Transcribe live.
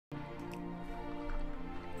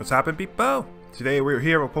What's happened, people? Today we're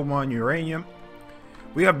here with Pokemon Uranium.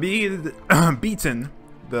 We have beaten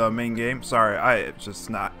the main game. Sorry, I just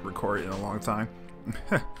not recorded in a long time.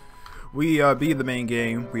 We beat the main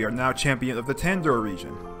game. We are now champion of the Tandor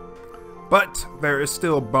region. But there is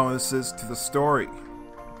still bonuses to the story.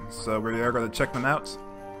 So we are going to check them out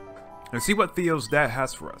and see what Theo's dad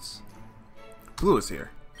has for us. Blue is here.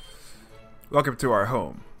 Welcome to our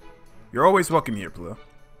home. You're always welcome here, Blue.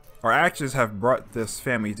 Our actions have brought this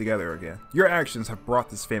family together again. Your actions have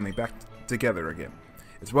brought this family back together again,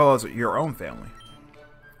 as well as your own family.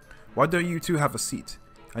 Why don't you two have a seat?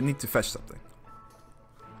 I need to fetch something.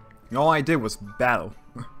 And all I did was battle.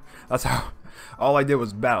 That's how. All I did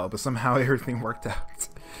was battle, but somehow everything worked out.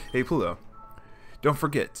 Hey, Pluto. Don't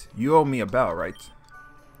forget, you owe me a battle, right?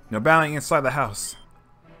 No battling inside the house.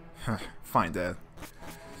 Fine, Dad.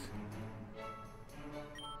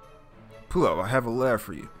 Pluto, I have a letter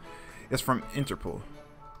for you. It's from Interpol.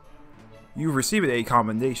 You received a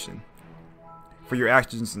commendation for your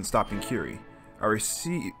actions in stopping Curie. I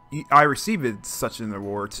received such an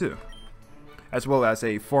award too, as well as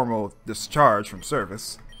a formal discharge from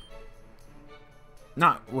service.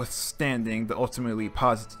 Notwithstanding the ultimately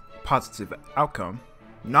positive outcome,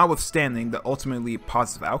 my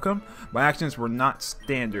actions were not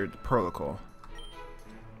standard protocol.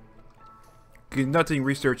 Conducting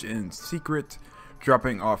research in secret,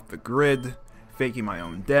 dropping off the grid, faking my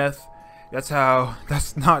own death. That's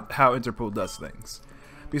not how Interpol does things.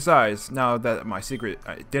 Besides, now that my secret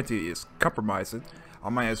identity is compromised, I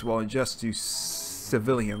might as well adjust to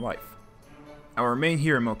civilian life. I'll remain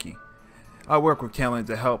here in Moki. I'll work with Kellen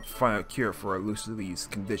to help find a cure for Lucille's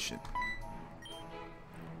condition.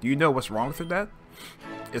 Do you know what's wrong with her, Dad?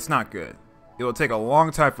 It's not good. It will take a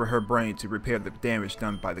long time for her brain to repair the damage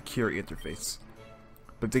done by the Cure interface.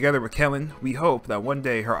 But together with Kellen, we hope that one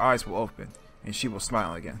day her eyes will open and she will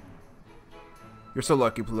smile again. You're so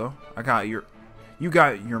lucky, Pluto. You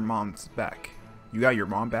got your mom's back. You got your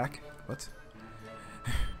mom back? What?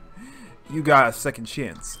 You got a second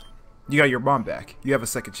chance. You got your mom back. You have a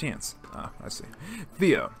second chance. Ah, I see.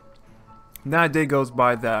 Theo. Not a day goes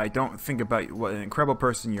by that I don't think about what an incredible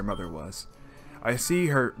person your mother was. I see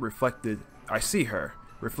her reflected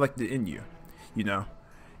in you. You know,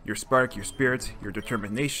 your spark, your spirit, your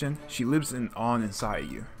determination. She lives on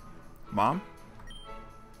inside you. Mom,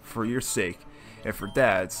 for your sake, and for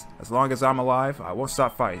Dad's, as long as I'm alive, I won't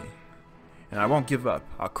stop fighting. And I won't give up.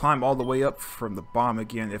 I'll climb all the way up from the bottom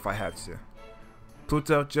again if I have to.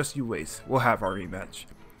 Pluto, just you wait. We'll have our rematch.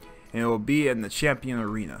 And it will be in the Champions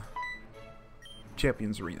Arena.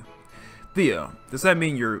 Theo, does that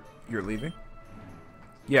mean you're leaving?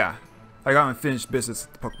 Yeah, I got unfinished business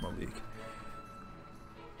at the Pokemon League.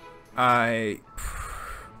 I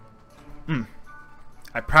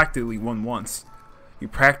practically won once. You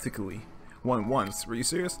practically won once. Were you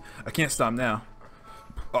serious? I can't stop now.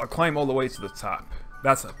 I'll climb all the way to the top.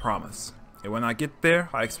 That's a promise. And when I get there,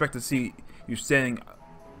 I expect to see you standing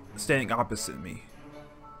opposite me,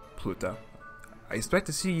 Pluto. I expect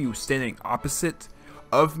to see you standing opposite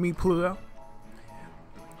of me, Pluto.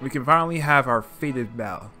 We can finally have our fated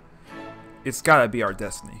battle. It's gotta be our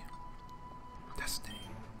destiny.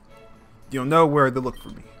 You'll know where to look for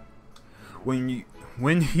me. When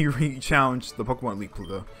you re-challenge the Pokemon League,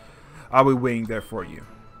 Pluto, I'll be waiting there for you.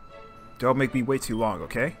 Don't make me wait too long,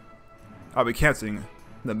 okay? I'll be counting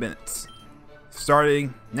the minutes.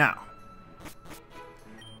 Starting now.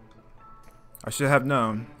 I should have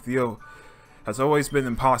known. Theo has always been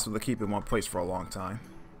impossible to keep in one place for a long time.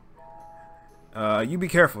 You be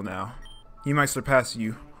careful now. He might surpass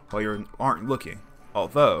you while you aren't looking.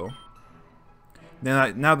 Although,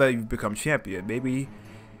 now that you've become champion, maybe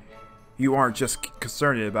you aren't just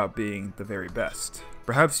concerned about being the very best.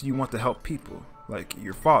 Perhaps you want to help people, like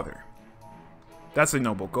your father. That's a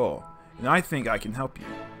noble goal, and I think I can help you.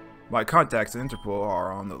 My contacts at Interpol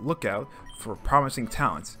are on the lookout for promising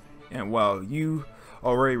talents, and while you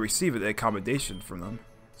already received a commendation from them,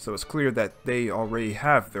 so it's clear that they already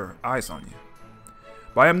have their eyes on you.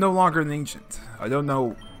 But I am no longer an agent. I don't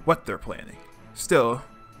know what they're planning. Still,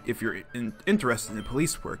 if you're interested in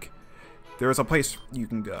police work, there is a place you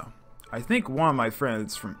can go. I think one of my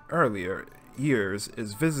friends from earlier years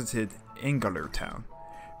is visited Angler Town,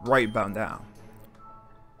 right about now.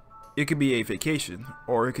 It could be a vacation,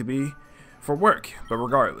 or it could be for work, but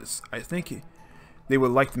regardless, I think they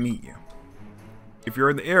would like to meet you. If you're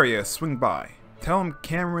in the area, swing by. Tell him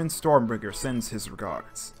Cameron Stormbringer sends his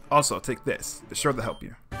regards. Also, take this. It's sure to help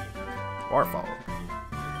you. Or follow.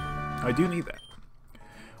 I do need that.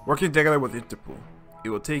 Working together with Interpol, it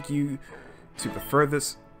will take you to the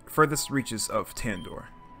furthest reaches of Tandor.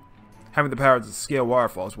 Having the power to scale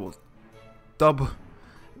waterfalls will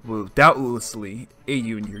doubtlessly aid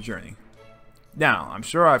you in your journey. Now, I'm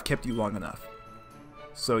sure I've kept you long enough.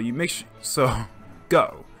 So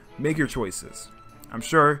go. Make your choices. I'm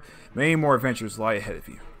sure many more adventures lie ahead of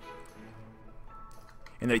you.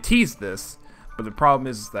 And they tease this, but the problem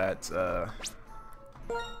is that,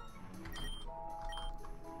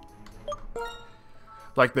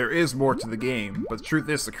 like, there is more to the game, but the truth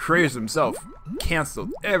is the creators themselves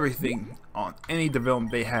canceled everything on any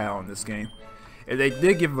development they had on this game. And they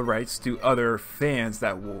did give the rights to other fans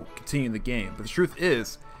that will continue the game, but the truth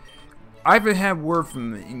is, I haven't had word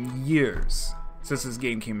from them in years since this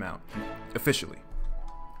game came out, officially.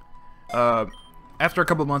 After a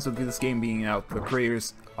couple months of this game being out, the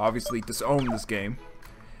creators obviously disowned this game,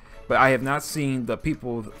 but I have not seen the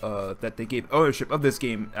people that they gave ownership of this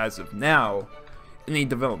game as of now any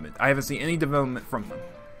development. I haven't seen any development from them.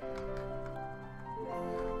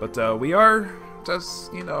 But we are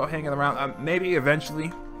just, you know, hanging around. Maybe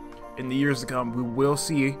eventually, in the years to come, we will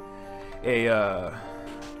see a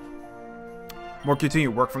more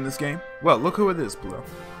continued work from this game. Well, look who it is below.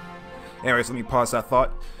 Anyways, let me pause that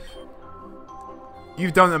thought.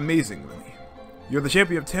 You've done amazingly. You're the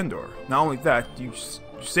champion of Tendor. Not only that, you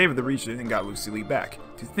saved the region and got Lucy Lee back.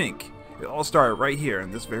 To think, it all started right here in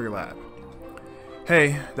this very lab.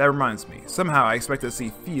 Hey, that reminds me. Somehow I expected to see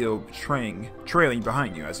Theo trailing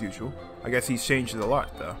behind you as usual. I guess he's changed it a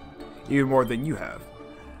lot, though. Even more than you have.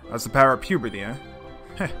 That's the power of puberty, eh?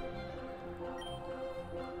 Heh.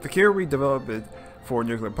 The cure we developed for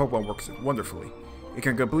nuclear Pokemon works wonderfully. It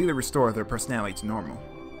can completely restore their personality to normal.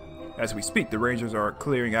 As we speak, the Rangers are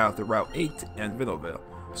clearing out the Route 8 and Vidalville.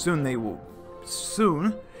 Soon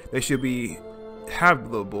they should be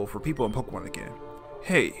habitable for people in Pokemon again.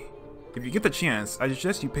 Hey, if you get the chance, I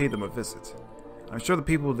suggest you pay them a visit. I'm sure the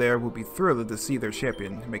people there will be thrilled to see their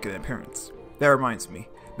champion make an appearance. That reminds me,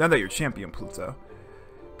 now that you're champion, Pluto,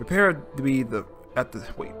 prepare to be now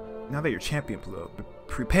that you're champion, Pluto,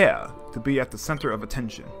 prepare to be at the center of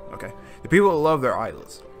attention, okay? The people will love their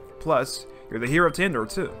idols. Plus, you're the hero of Tandor,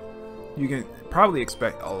 too. You can probably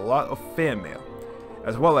expect a lot of fan mail,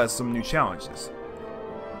 as well as some new challenges.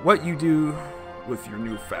 What you do with your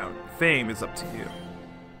newfound fame is up to you.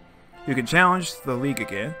 You can challenge the league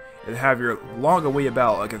again, and have your long-awaited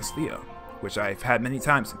battle against Theo, which I've had many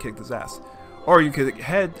times and kicked his ass. Or you could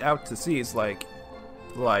head out to seas like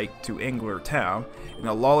to Angler Town, in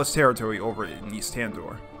a lawless territory over in East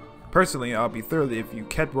Tandor. Personally, I'll be thrilled if you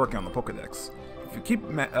kept working on the Pokedex. If you keep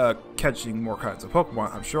catching more kinds of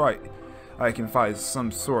Pokemon, I'm sure I can find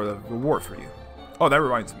some sort of reward for you. Oh, that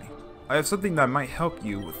reminds me. I have something that might help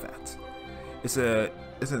you with that. It's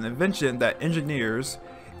an invention that engineers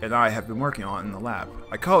and I have been working on in the lab.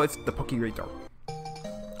 I call it the Poke Radar.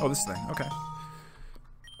 Oh, this thing. Okay.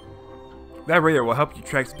 That radar will help you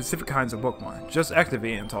track specific kinds of Pokemon. Just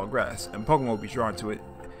activate it in tall grass, and Pokemon will be drawn to it,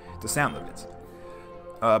 the sound of it.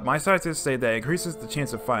 My scientists say that it increases the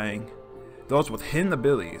chance of finding those with hidden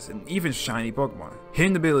abilities and even shiny Pokemon.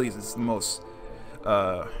 Hidden abilities is the most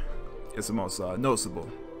noticeable.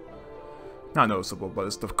 Not noticeable, but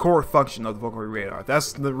it's the core function of the Poke Radar.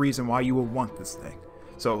 That's the reason why you will want this thing.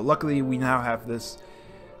 So luckily we now have this.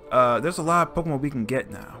 There's a lot of Pokemon we can get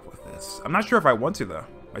now with this. I'm not sure if I want to though.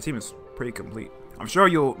 My team is pretty complete. I'm sure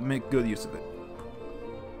you'll make good use of it.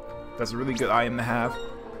 That's a really good item to have.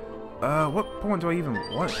 What Pokemon do I even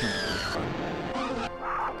want?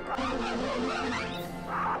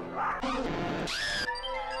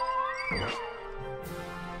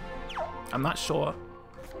 I'm not sure.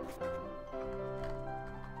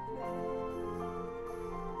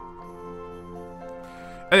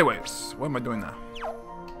 Anyways, what am I doing now?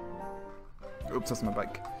 Oops, that's my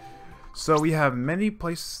bike. So we have many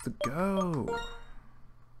places to go.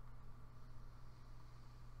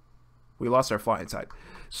 We lost our flying type.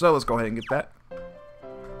 So let's go ahead and get that.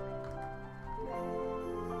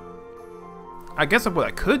 I guess what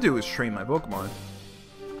I could do is train my Pokemon.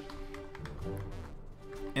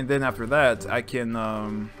 And then after that, I can,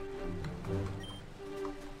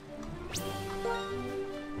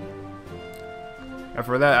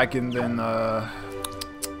 after that, I can then,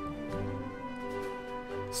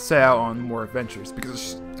 set out on more adventures.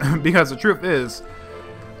 Because the truth is,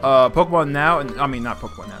 Pokemon now, and I mean, not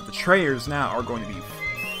Pokemon now, the trainers now are going to be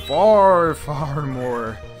far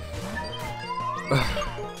more,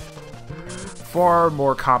 far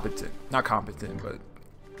more competent. Not competent, but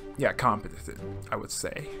yeah, competent, I would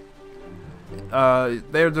say.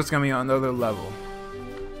 They're just gonna be on another level.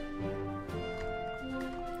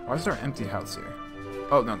 Why is there an empty house here?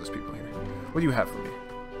 Oh, no, there's people here. What do you have for me?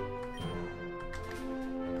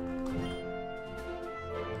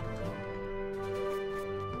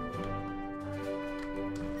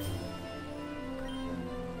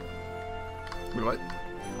 Wait, what?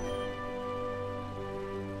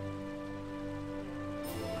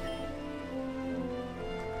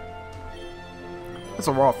 That's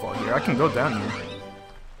a raw fall here. I can go down here.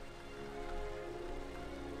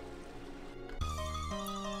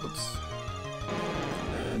 Oops.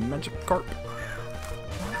 And magic carp.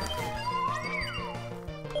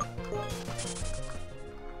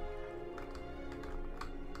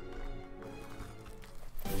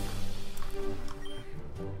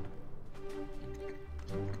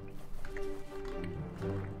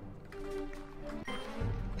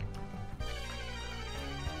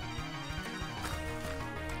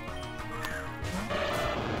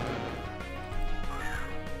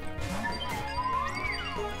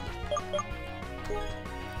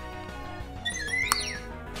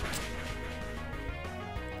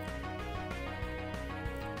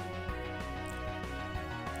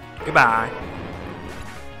 Goodbye.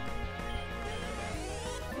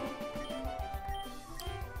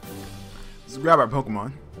 Let's grab our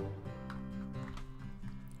Pokemon.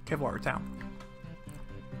 Kevlar Town.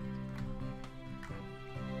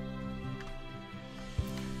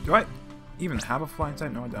 Do I even have a flying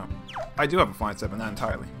type? No, I don't. I do have a flying type, but not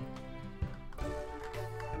entirely.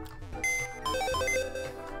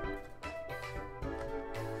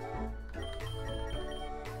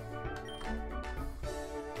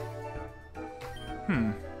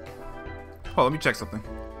 Oh, let me check something.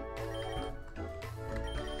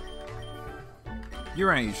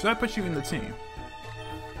 Uranium, should I put you in the team?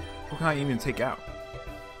 What can I even take out?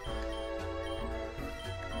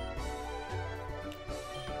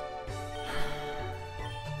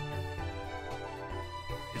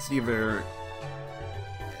 It's either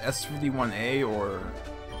S51A or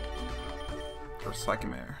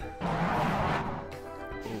Psychomare.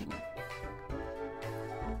 Ooh.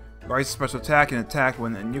 Rise special attack and attack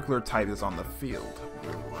when a nuclear type is on the field.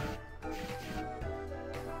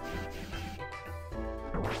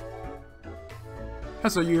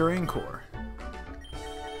 That's a urine core.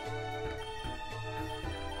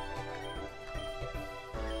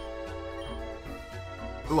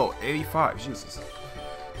 Hello, 85, Jesus.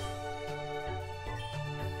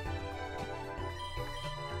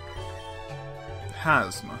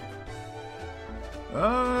 Hazma.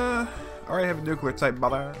 Already have a nuclear type,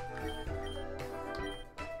 brother.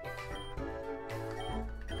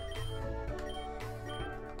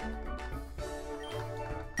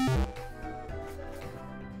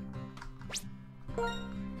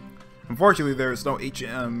 Unfortunately, there's no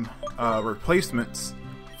HM replacements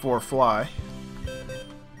for Fly,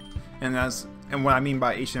 and what I mean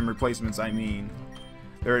by HM replacements, I mean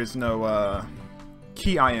there is no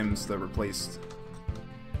key items that replaced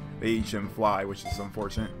the HM Fly, which is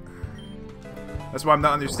unfortunate. That's why I'm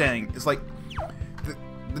not understanding. It's like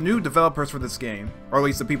the new developers for this game, or at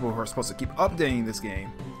least the people who are supposed to keep updating this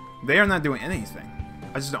game, they are not doing anything.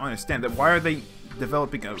 I just don't understand that. Why are they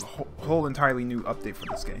developing a whole entirely new update for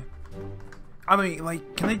this game? I mean,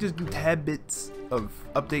 like, can they just do tad bits of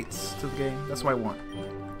updates to the game? That's what I want.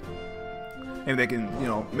 Maybe they can, you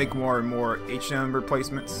know, make more and more HM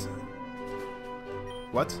replacements.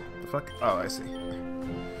 What? The fuck? Oh, I see.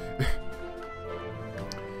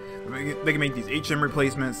 They can make these HM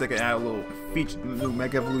replacements. They can add a little feature, new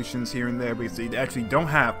Mega Evolutions here and there, because they actually don't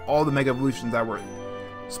have all the Mega Evolutions that were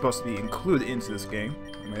supposed to be included into this game.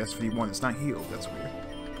 I mean, SV1 is not healed. That's weird.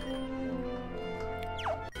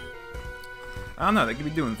 I don't know, they could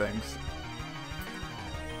be doing things.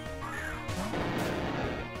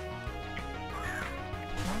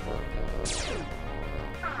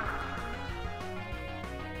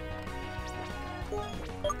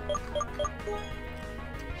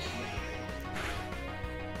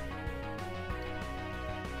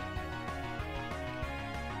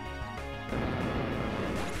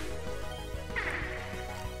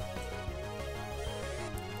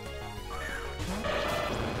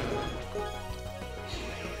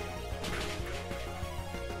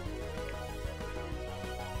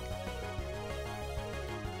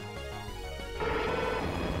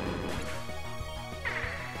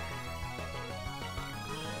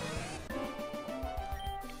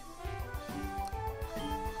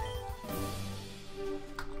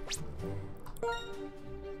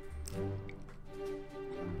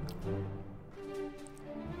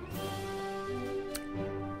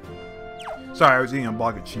 Sorry, I was eating a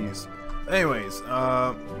block of cheese. Anyways,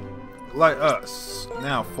 like us.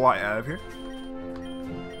 Now fly out of here.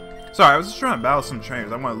 Sorry, I was just trying to battle some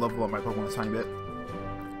trainers. I want to level up my Pokemon a tiny bit.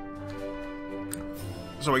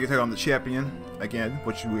 So we can take on the champion again,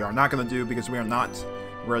 which we are not going to do because we are not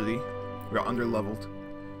ready. We are under-leveled.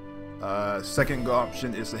 Second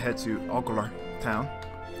option is to head to Alcolar Town.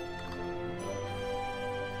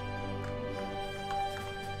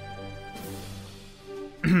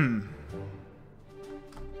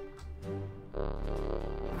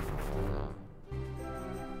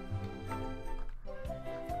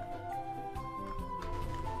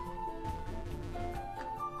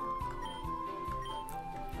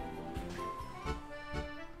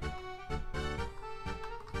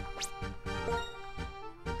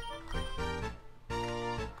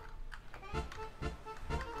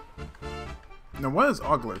 Now, what is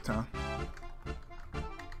Ogler Town?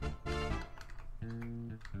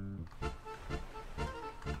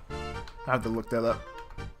 I have to look that up.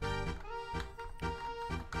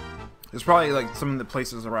 There's probably like some of the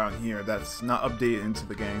places around here that's not updated into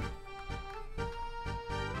the game.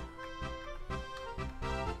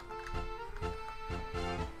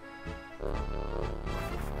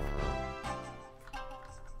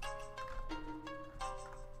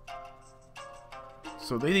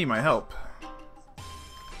 So they need my help.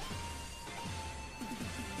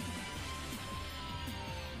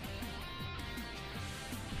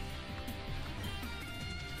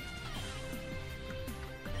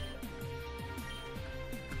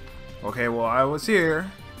 Okay, well, I was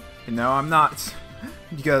here, and now I'm not,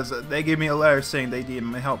 because they gave me a letter saying they needed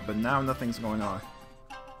my help, but now nothing's going on.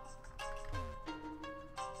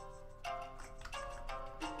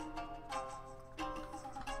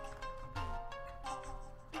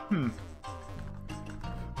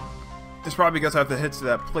 It's probably because I have to head to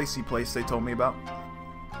that placey place they told me about.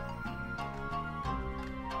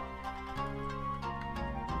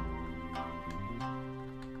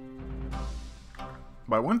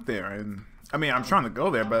 But I went there, and I mean, I'm trying to go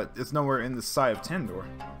there, but it's nowhere in the side of Tandor.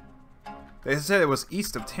 They said it was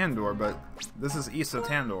east of Tandor, but this is east of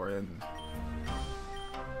Tandor, and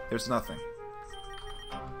there's nothing.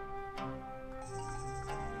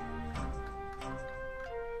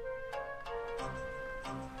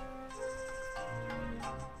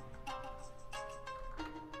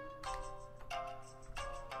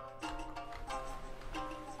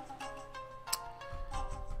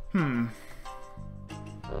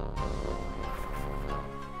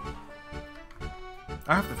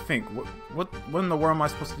 I have to think, what in the world am I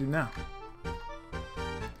supposed to do now?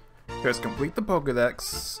 There's complete the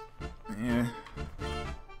Pokédex. Yeah.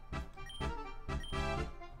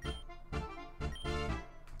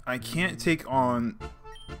 I can't take on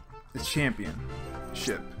the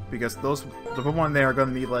championship because the Pokemon there are going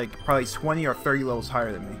to be like probably 20 or 30 levels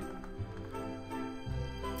higher than me.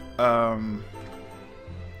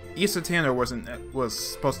 East of Tandor was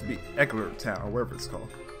supposed to be Egler Town, or wherever it's called.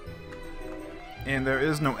 And there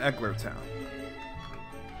is no Egler Town.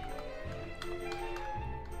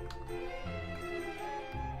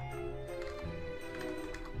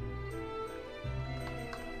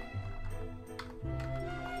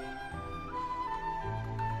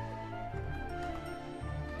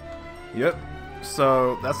 Yep.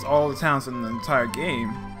 So that's all the towns in the entire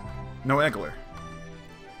game. No Egler.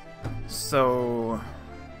 So...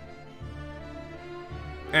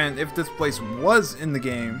 And if this place was in the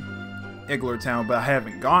game, Egler Town, but I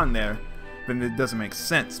haven't gone there, then it doesn't make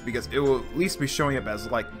sense, because it will at least be showing up as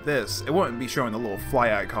like this. It wouldn't be showing a little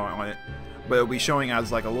fly icon on it, but it'll be showing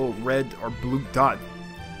as like a little red or blue dot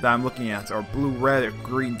that I'm looking at, or blue, red, or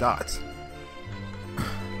green dot.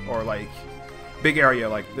 Or like, big area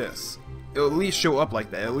like this. It'll at least show up like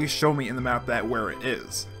that. It'll at least show me in the map that where it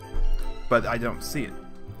is. But I don't see it.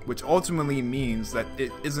 Which ultimately means that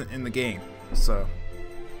it isn't in the game, so...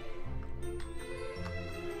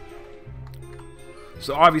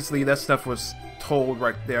 So obviously that stuff was told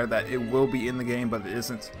right there that it will be in the game, but it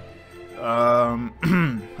isn't.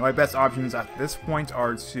 My best options at this point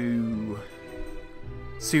are to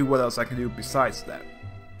see what else I can do besides that.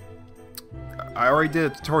 I already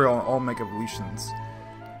did a tutorial on all Mega Evolutions.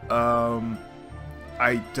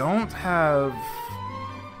 I don't have...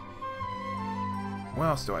 What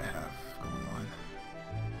else do I have going on?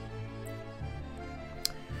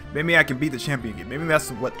 Maybe I can beat the champion game. Maybe that's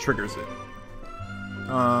what triggers it.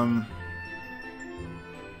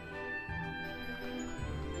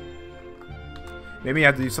 Maybe I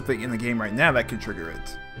have to do something in the game right now that can trigger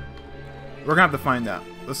it. We're gonna have to find out.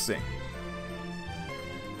 Let's see.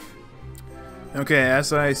 Okay,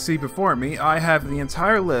 as I see before me, I have the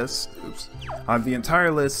entire list. Oops. I have the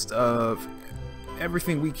entire list of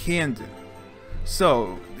everything we can do.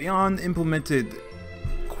 So, the unimplemented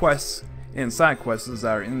quests and side quests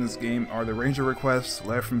that are in this game are the Ranger requests,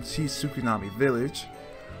 letter from Tsukunami Village,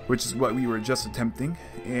 which is what we were just attempting,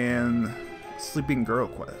 and Sleeping Girl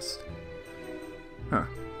quest. Huh.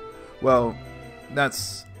 Well,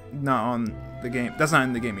 that's not on the game. That's not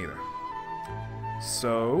in the game either.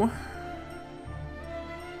 So,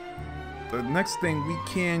 the next thing we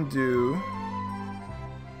can do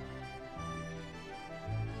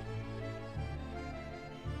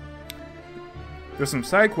There's some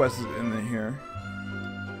side quests in here.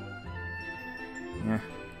 Yeah.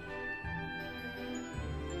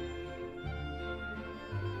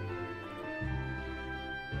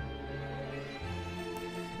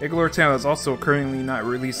 Iglor Town is also currently not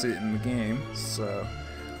released in the game, so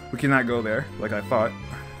we cannot go there like I thought.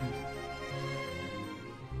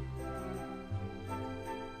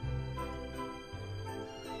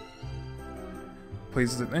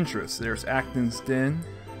 Places of interest. There's Acton's Den.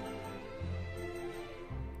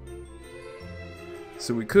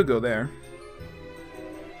 So we could go there.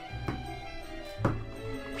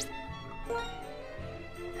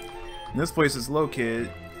 And this place is located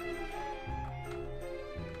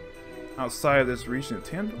outside of this region of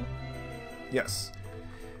Tandor? Yes.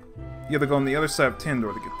 You have to go on the other side of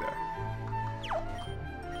Tandor to get there.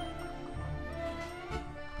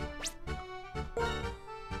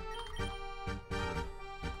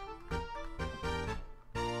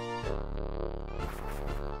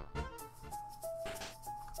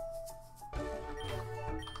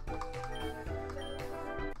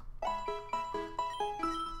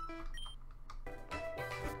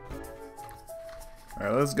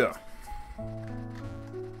 Alright, let's go.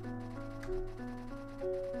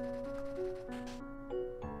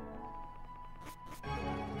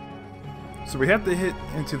 So we have to hit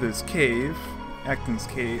into this cave, Acton's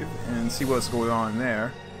cave, and see what's going on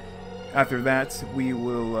there. After that, we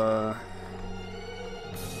will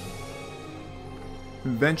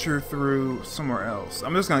venture through somewhere else.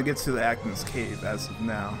 I'm just gonna get to the Acton's cave as of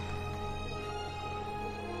now.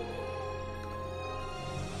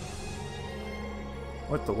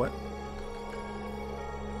 What the what?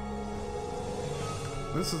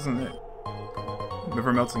 This isn't it.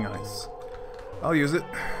 Never melting ice. I'll use it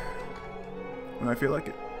when I feel like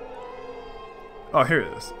it. Oh, here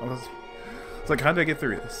it is. It's like, how did I get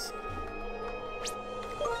through this?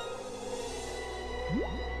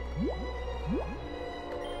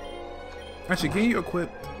 Actually, can you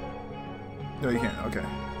equip? No, you can't. Okay.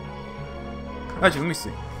 Actually, let me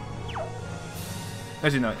see.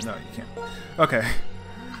 Actually, no, you can't. Okay.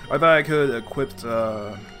 I thought I could equip.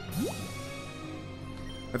 I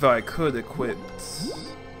thought I could equip.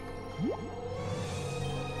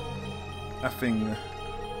 Effing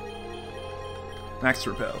max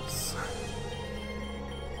repels.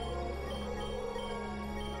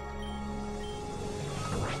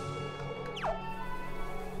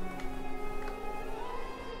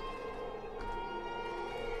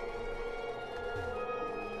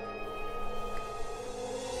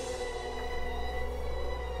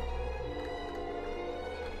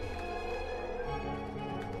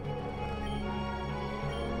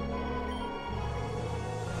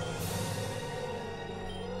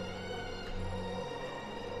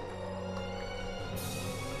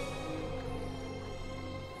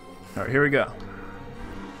 Alright, here we go.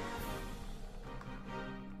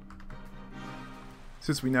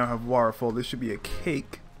 Since we now have waterfall, this should be a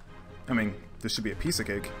cake. I mean, this should be a piece of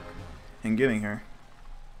cake in getting here.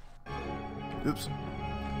 Oops.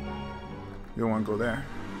 You don't want to go there.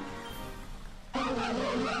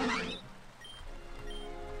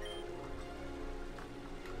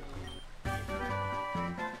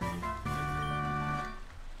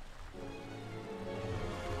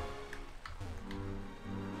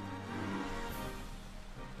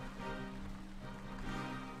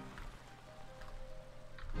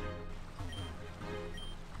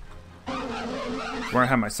 Where I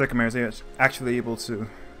have my second mare is actually able to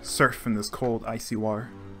surf in this cold, icy water.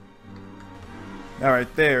 That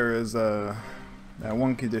right there is that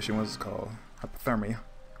one condition. What's it called? Hypothermia.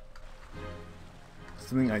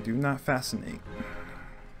 Something I do not fascinate.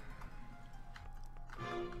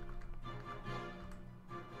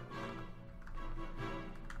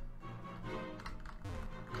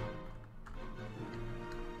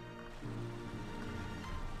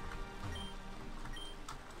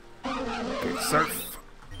 Surf.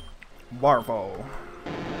 Waterfall.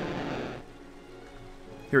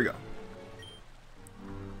 Here we go.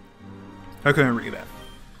 I couldn't read that.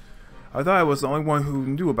 I thought I was the only one who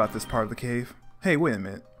knew about this part of the cave. Hey, wait a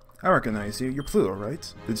minute. I recognize you. You're Pluto,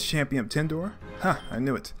 right? The champion of Tandor? Ha, I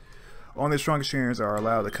knew it. Only the strongest trainers are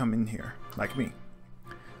allowed to come in here, like me.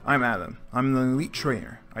 I'm Adam. I'm an elite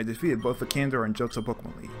trainer. I defeated both the Kandor and Johto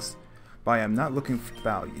Pokemon Leagues. But I am not looking for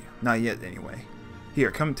value. Not yet, anyway.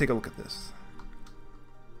 Here, come and take a look at this.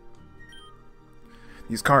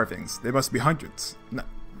 These carvings, they must be hundreds,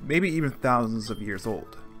 maybe even thousands of years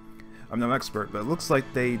old. I'm no expert, but it looks like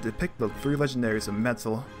they depict the three legendaries of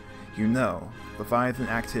metal you know, Leviathan,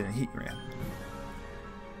 Acton, and Heatran.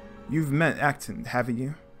 You've met Acton, haven't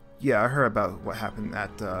you? Yeah, I heard about what happened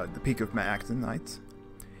at the peak of Mount Acton Night.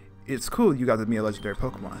 It's cool you got to meet a legendary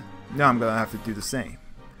Pokemon. Now I'm gonna have to do the same.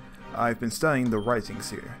 I've been studying the writings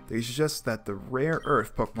here. They suggest that the rare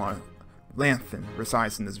Earth Pokemon Lanthan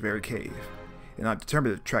resides in this very cave, and I'm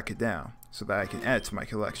determined to track it down so that I can add it to my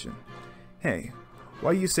collection. Hey,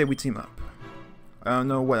 why do you say we team up? I don't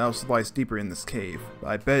know what else lies deeper in this cave, but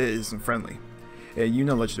I bet it isn't friendly. And you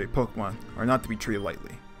know legendary Pokemon are not to be treated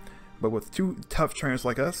lightly. But with two tough trainers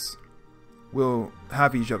like us, we'll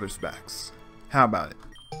have each other's backs. How about it?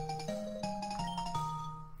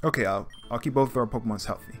 Okay, I'll keep both of our Pokemons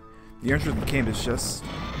healthy. The entrance of the cave is just...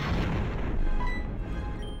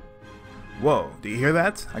 Whoa, do you hear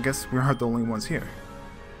that? I guess we aren't the only ones here.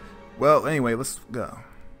 Well, anyway, let's go.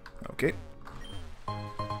 Okay.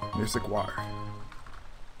 Mystic water.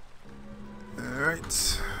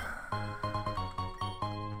 Alright.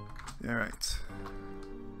 Alright.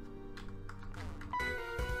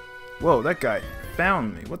 Whoa, that guy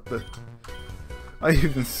found me. What the... I didn't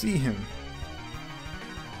even see him.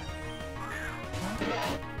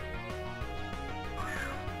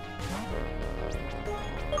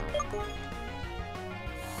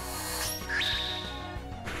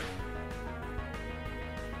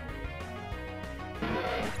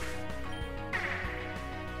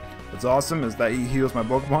 What's awesome is that he heals my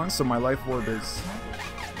Pokemon, so my life orb is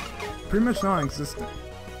pretty much non-existent.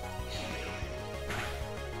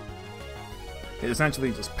 It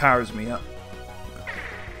essentially just powers me up.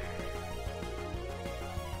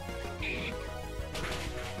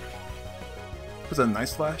 Was that a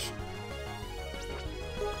nice slash?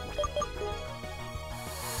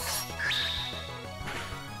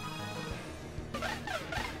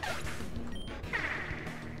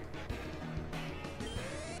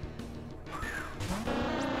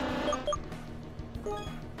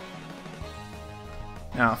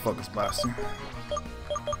 Now focus blaster.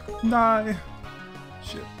 Die.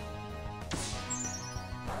 Shit.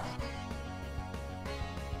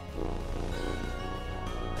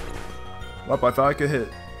 Well, I thought I could hit,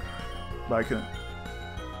 but I couldn't.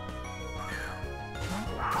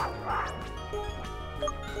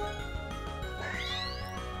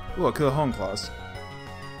 Ooh, I killed Home Claws.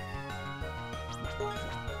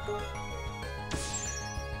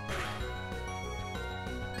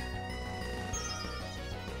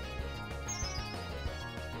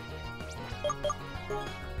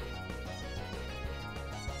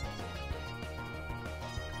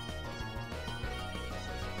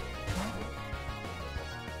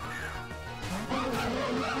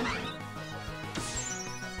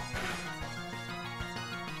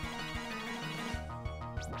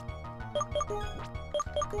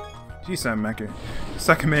 Gee, Sam Mecker.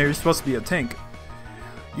 Second man, you're supposed to be a tank.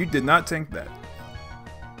 You did not tank that.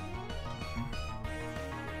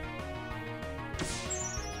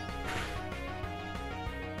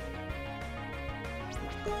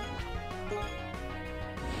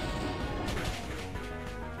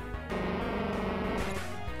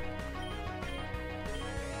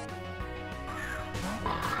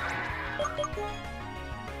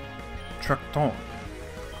 Tracton.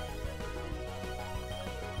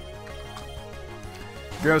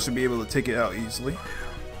 Girls should be able to take it out easily.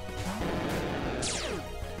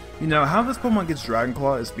 You know, how this Pokemon gets Dragon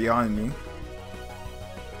Claw is beyond me.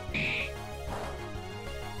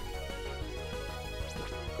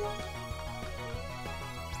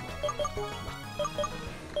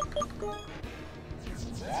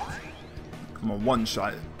 Come on,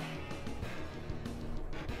 one-shot it.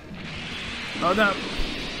 Oh no!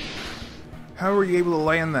 How were you able to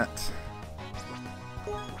land that?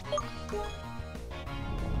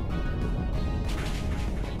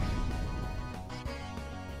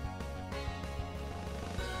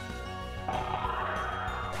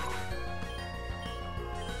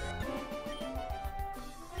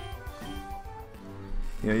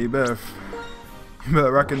 Yeah, you better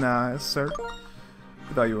recognize, sir.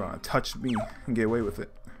 I thought you were gonna touch me and get away with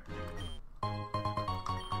it.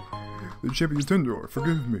 The champion Tendor,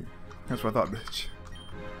 forgive me. That's what I thought, bitch.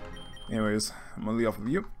 Anyways, I'm gonna leave off with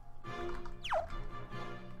you.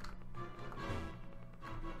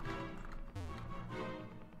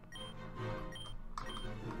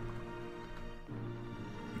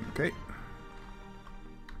 Okay.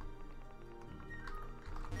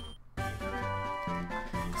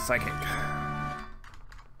 Psychic.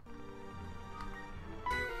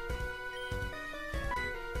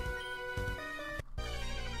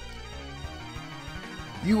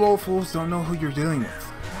 You old fools don't know who you're dealing with.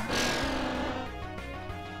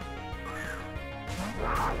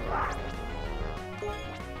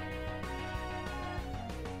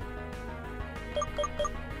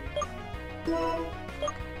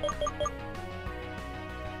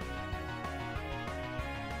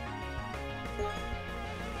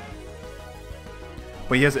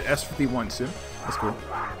 But he has an S51 too. That's cool.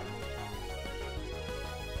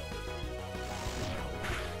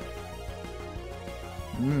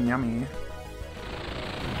 Yummy.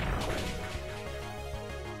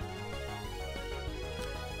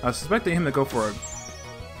 I was expecting him to go for a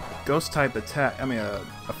ghost type attack. I mean,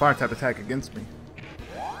 a fire type attack against me.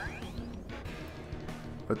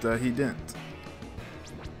 But he didn't.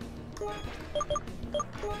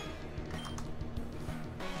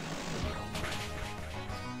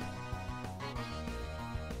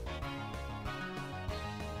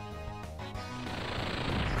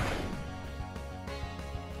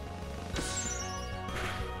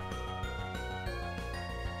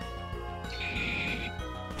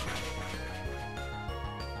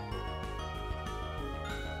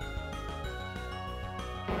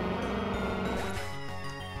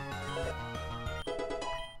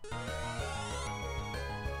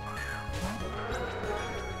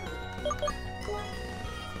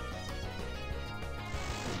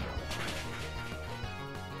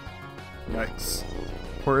 Yikes.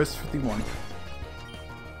 Poor S51.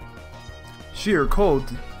 Sheer cold.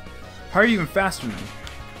 How are you even faster than me?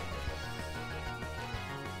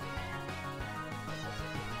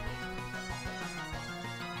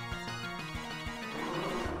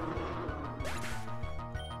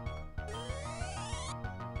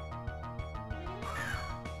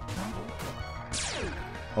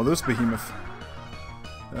 Oh, this behemoth.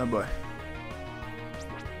 Oh boy.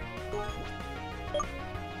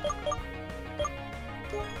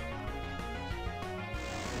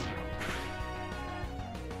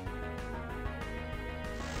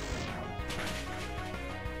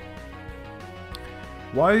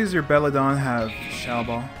 Why does your Belladon have Shadow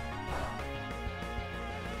Ball?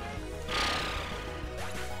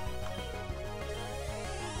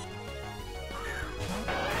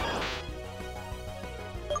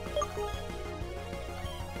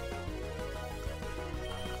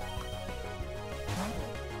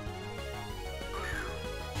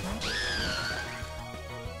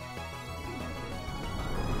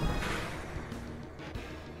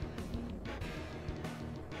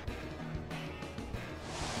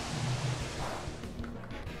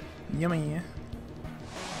 Yummy.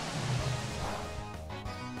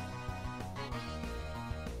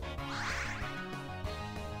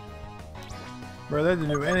 Bro, that didn't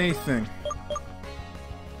do anything.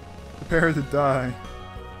 Prepare to die.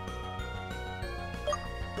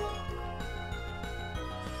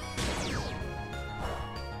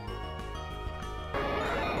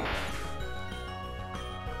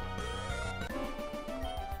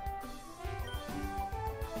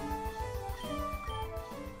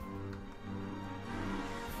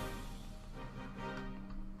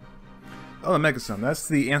 Oh, the Mega Stone. That's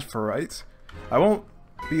the answer, right? I won't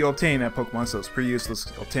be obtaining that Pokemon, so it's pretty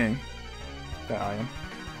useless obtaining that item.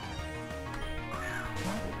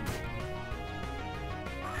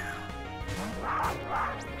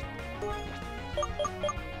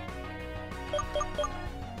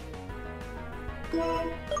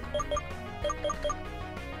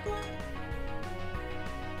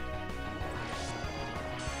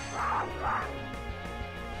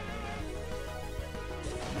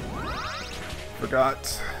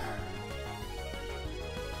 Forgot.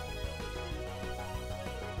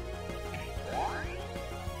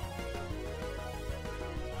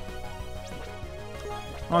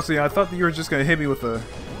 Honestly, I thought that you were just gonna hit me with a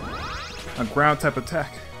ground type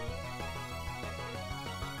attack.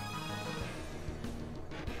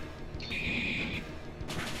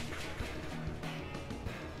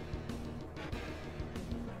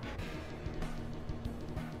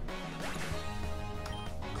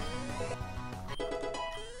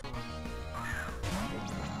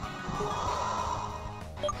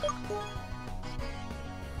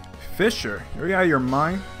 Fisher, you're out of your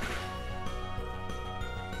mind?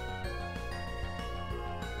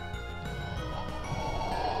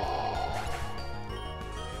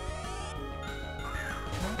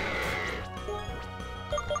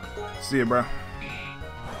 See ya, bro.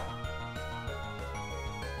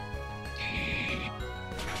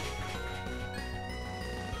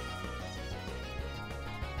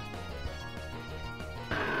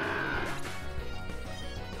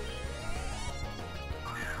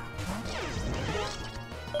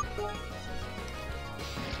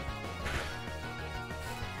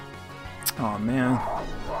 Oh man.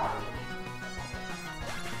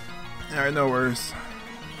 Alright, no worries.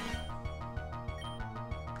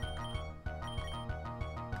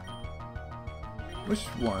 Which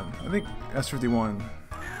one? I think S51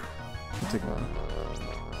 will take a while.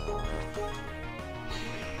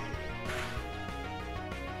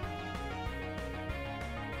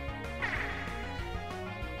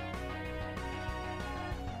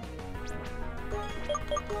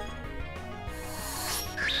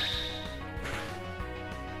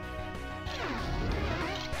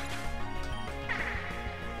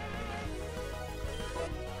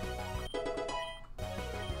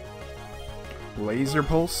 Laser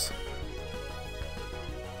pulse.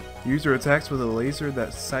 User attacks with a laser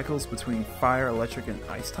that cycles between fire, electric, and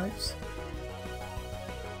ice types.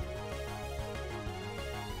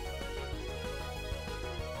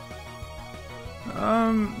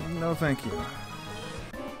 No thank you.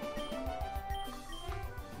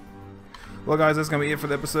 Well guys, that's gonna be it for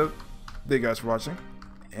the episode. Thank you guys for watching,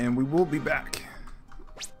 and we will be back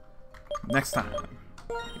next time.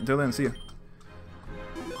 Until then, see ya.